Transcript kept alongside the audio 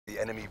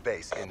enemy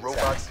base in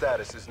robot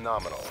status is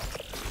nominal.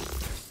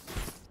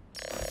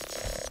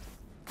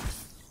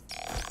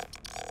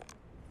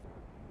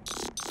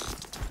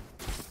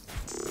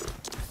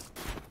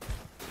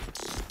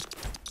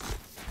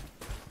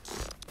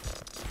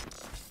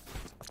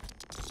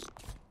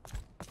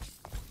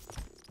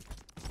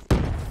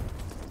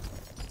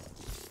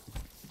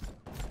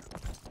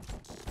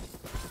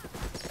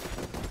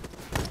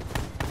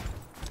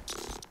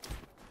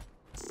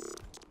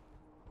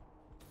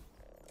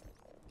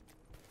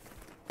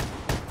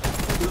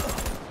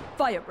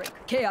 Firebreak,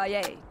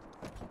 KIA.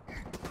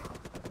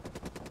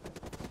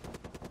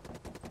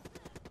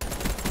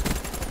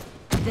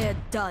 They're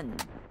done.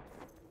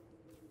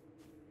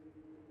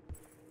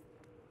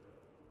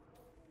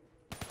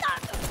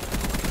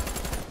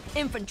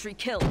 Infantry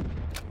kill.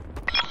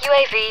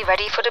 UAV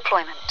ready for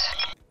deployment.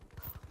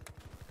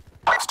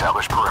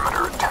 Establish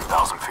perimeter at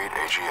 10,000 feet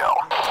AGL.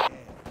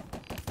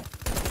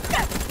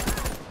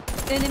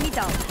 Enemy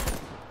down.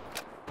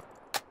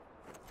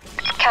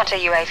 Counter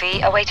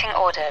UAV awaiting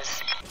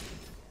orders.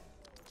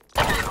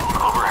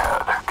 Drone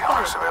overhead.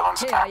 Counter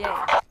surveillance KIA.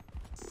 active.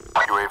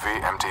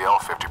 UAV MTL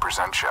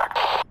 50% check.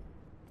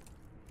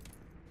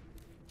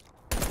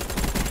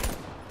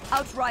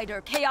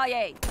 Outrider,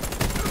 KIA.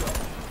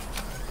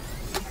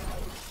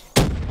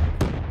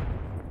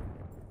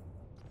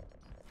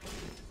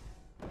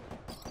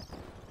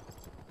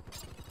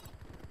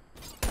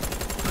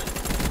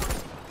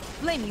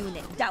 Flame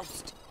unit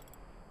doused.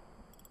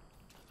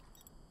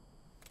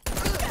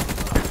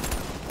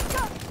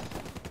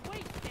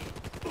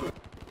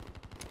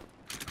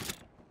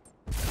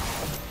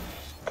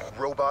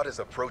 Robot is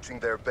approaching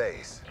their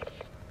base.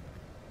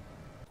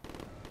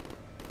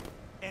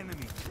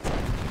 Enemy.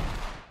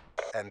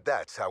 And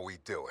that's how we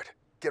do it.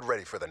 Get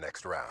ready for the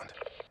next round.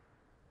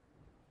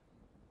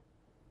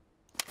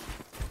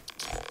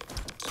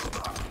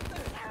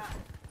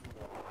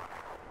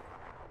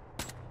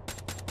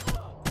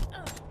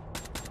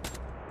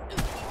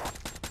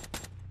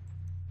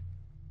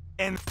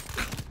 And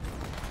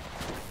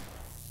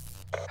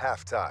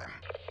Halftime.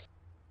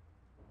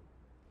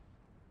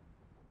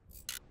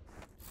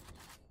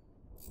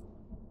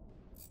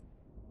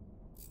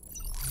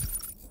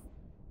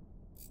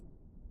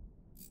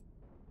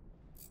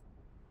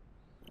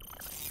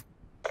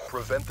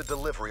 Prevent the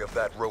delivery of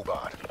that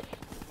robot.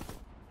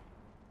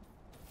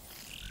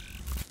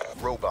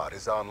 Robot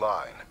is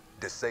online.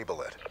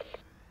 Disable it.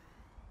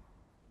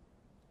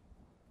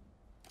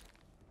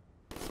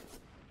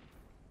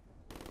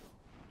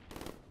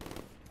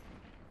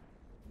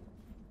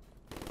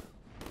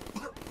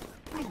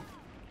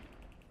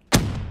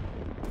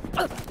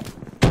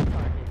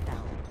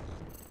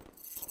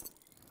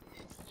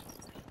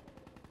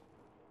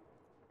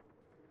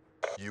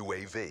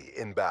 UAV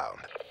inbound.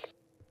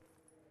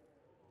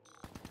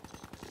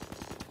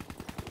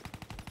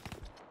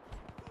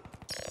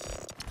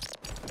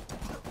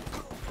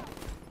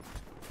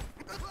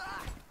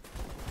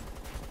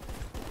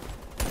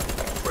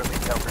 Friendly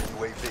counter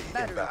UAV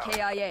Battery, inbound.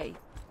 KIA.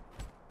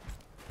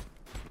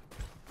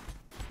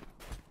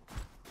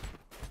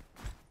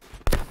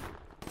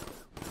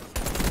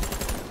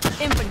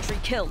 Infantry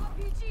kill.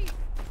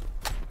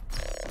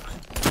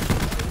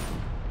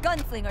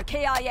 Gunslinger,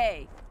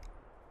 KIA.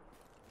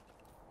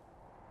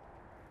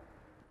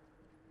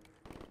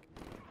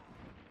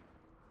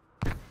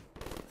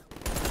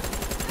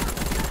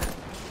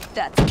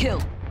 That's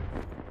kill.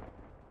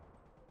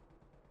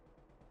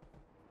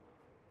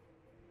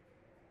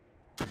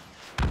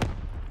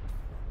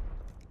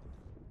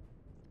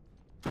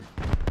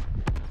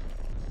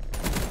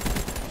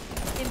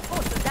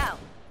 Enforcer down.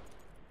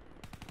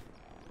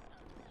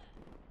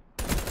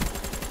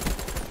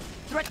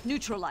 Threat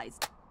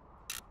neutralized.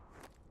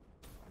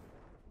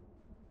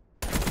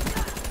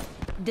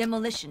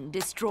 Demolition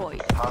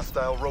destroyed.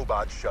 Hostile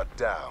robot shut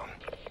down.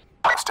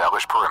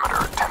 Establish perimeter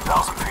at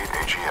 10,000 feet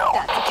AGL.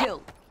 That's a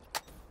kill.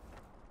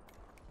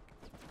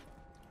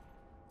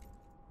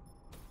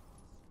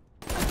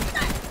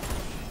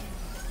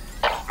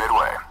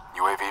 Midway.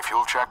 UAV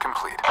fuel check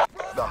complete.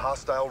 The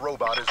hostile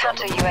robot is on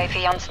Counter the move.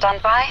 UAV on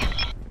standby.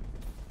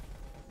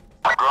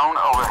 Drone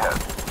overhead.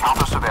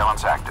 Counter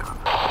surveillance active.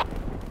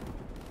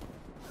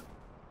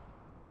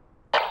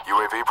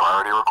 UAV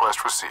priority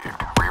request received.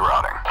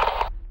 Rerouting.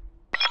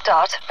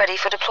 Dart ready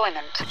for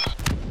deployment.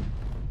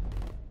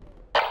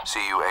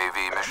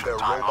 CUAV mission The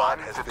robot timeline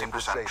has 50% been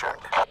disabled.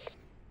 check.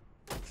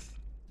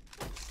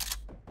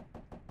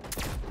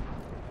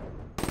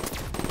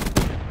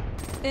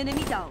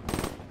 Enemy down.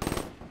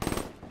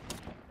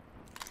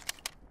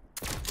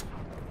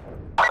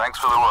 Thanks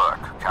for the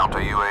work. Counter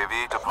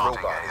UAV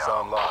departing Robot is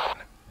AO. online.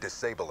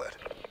 Disable it.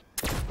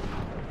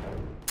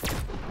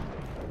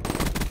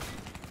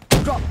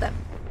 Drop them.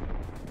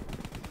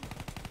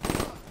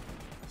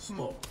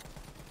 smoke.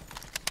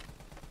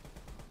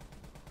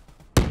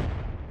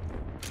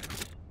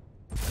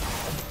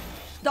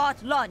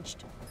 Dart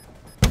launched.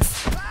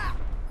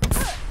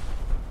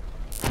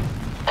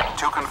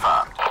 Two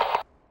confirmed.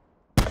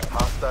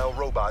 Hostile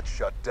robot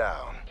shut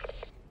down.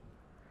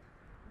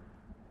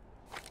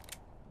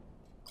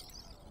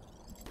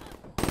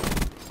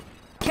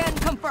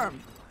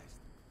 confirmed.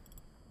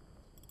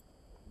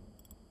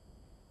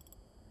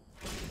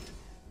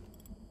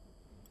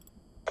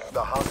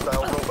 The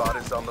hostile robot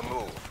is on the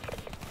move.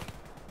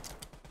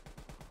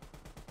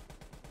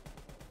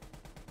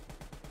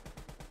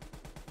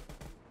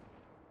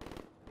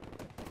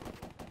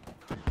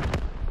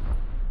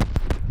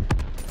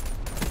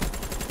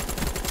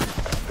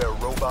 Their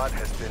robot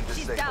has been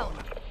She's down.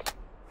 disabled.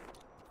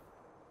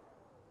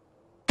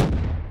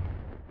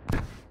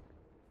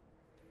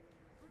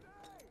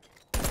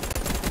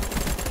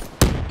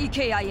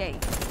 EKIA.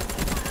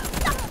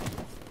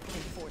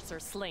 Enforcer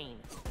slain.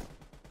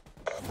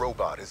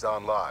 Robot is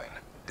online.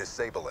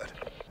 Disable it.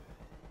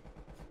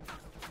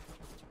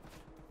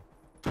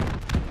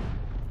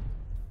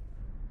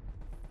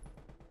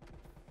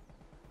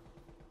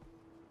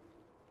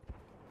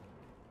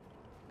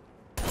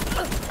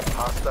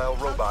 Hostile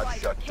robot Outsider,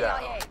 shut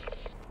down. KIA.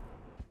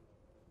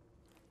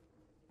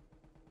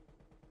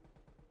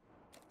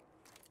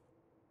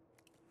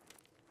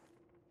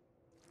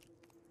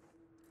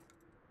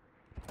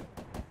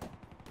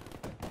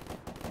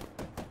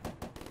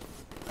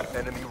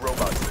 Enemy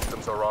robot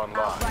systems are online.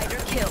 Outrider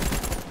killed.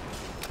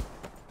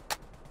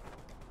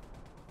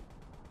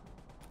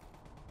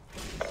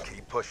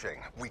 Keep pushing.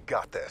 We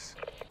got this.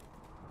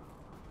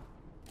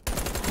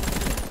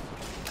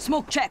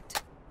 Smoke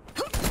checked.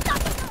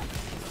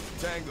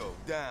 Tango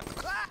down.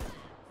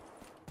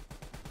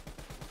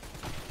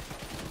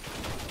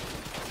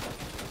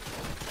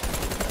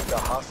 The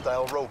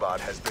hostile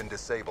robot has been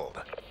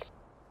disabled.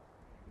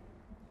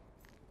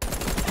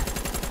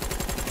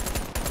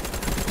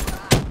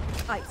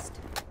 Iced.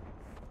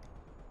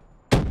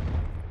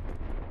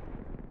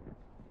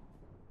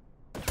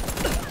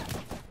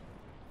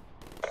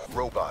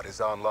 Robot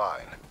is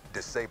online.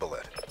 Disable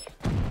it.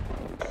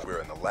 We're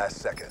in the last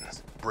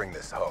seconds. Bring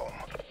this home.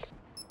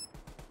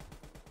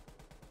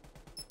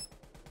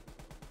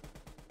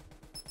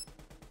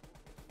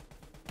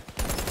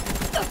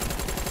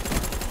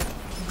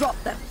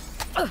 Drop them.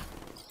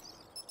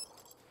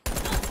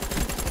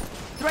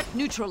 Threat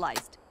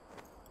neutralized.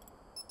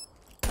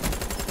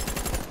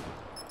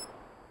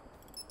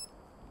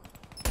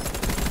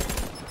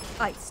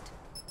 Iced.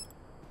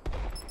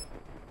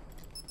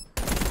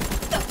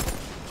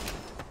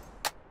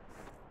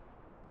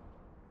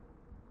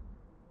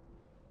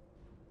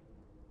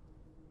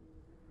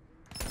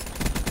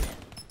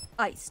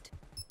 Iced.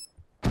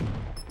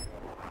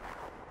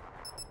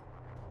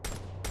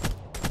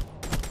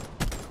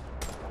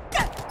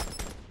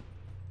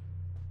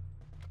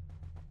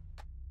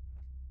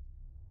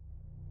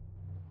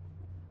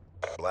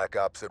 Black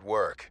Ops at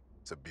work.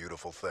 It's a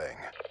beautiful thing.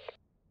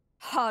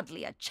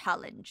 Hardly a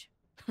challenge.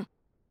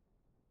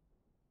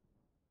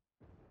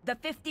 The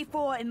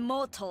 54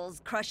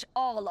 Immortals crush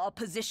all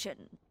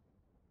opposition.